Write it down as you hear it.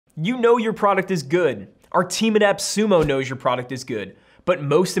You know your product is good. Our team at AppSumo knows your product is good. But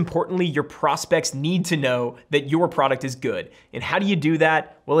most importantly, your prospects need to know that your product is good. And how do you do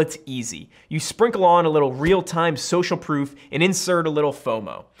that? Well, it's easy. You sprinkle on a little real-time social proof and insert a little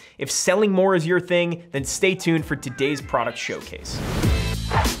FOMO. If selling more is your thing, then stay tuned for today's product showcase.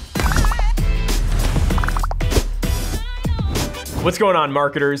 What's going on,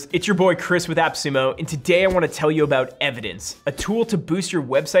 marketers? It's your boy Chris with AppSumo, and today I want to tell you about Evidence, a tool to boost your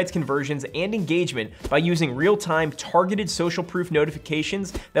website's conversions and engagement by using real-time targeted social proof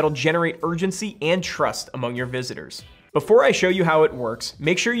notifications that'll generate urgency and trust among your visitors. Before I show you how it works,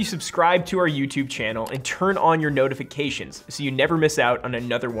 make sure you subscribe to our YouTube channel and turn on your notifications so you never miss out on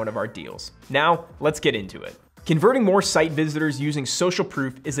another one of our deals. Now, let's get into it. Converting more site visitors using social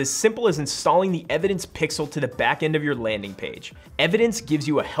proof is as simple as installing the Evidence pixel to the back end of your landing page. Evidence gives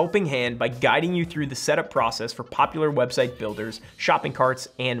you a helping hand by guiding you through the setup process for popular website builders, shopping carts,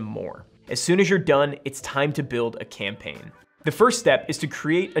 and more. As soon as you're done, it's time to build a campaign. The first step is to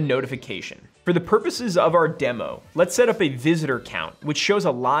create a notification. For the purposes of our demo, let's set up a visitor count, which shows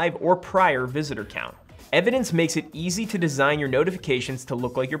a live or prior visitor count. Evidence makes it easy to design your notifications to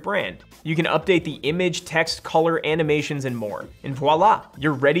look like your brand. You can update the image, text, color, animations, and more. And voila,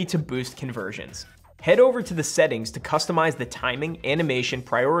 you're ready to boost conversions. Head over to the settings to customize the timing, animation,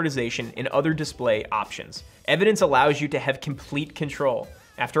 prioritization, and other display options. Evidence allows you to have complete control.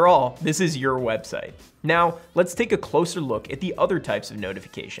 After all, this is your website. Now, let's take a closer look at the other types of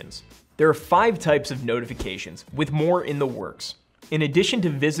notifications. There are 5 types of notifications, with more in the works. In addition to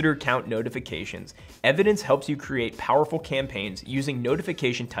visitor count notifications, Evidence helps you create powerful campaigns using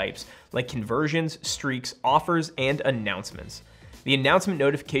notification types like conversions, streaks, offers, and announcements. The announcement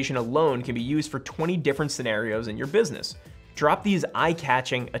notification alone can be used for 20 different scenarios in your business. Drop these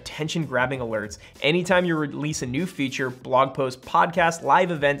eye-catching, attention-grabbing alerts anytime you release a new feature, blog post, podcast,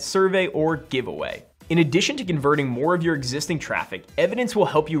 live event, survey, or giveaway. In addition to converting more of your existing traffic, Evidence will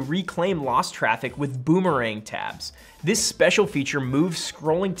help you reclaim lost traffic with boomerang tabs. This special feature moves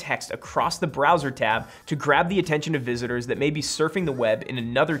scrolling text across the browser tab to grab the attention of visitors that may be surfing the web in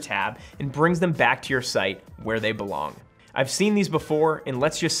another tab and brings them back to your site where they belong. I've seen these before, and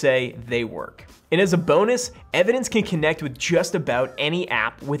let's just say they work. And as a bonus, Evidence can connect with just about any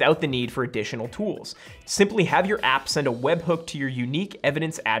app without the need for additional tools. Simply have your app send a webhook to your unique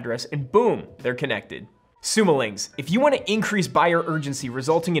Evidence address and boom, they're connected. Sumolings, if you want to increase buyer urgency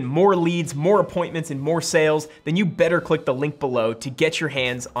resulting in more leads, more appointments, and more sales, then you better click the link below to get your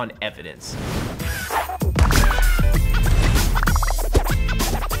hands on Evidence.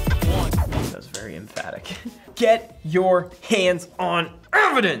 That was very emphatic. Get your hands on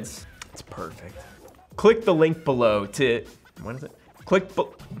Evidence! It's perfect. Click the link below to, what is it? Click the,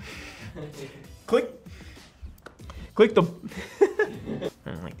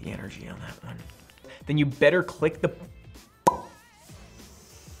 I don't like the energy on that one. Then you better click the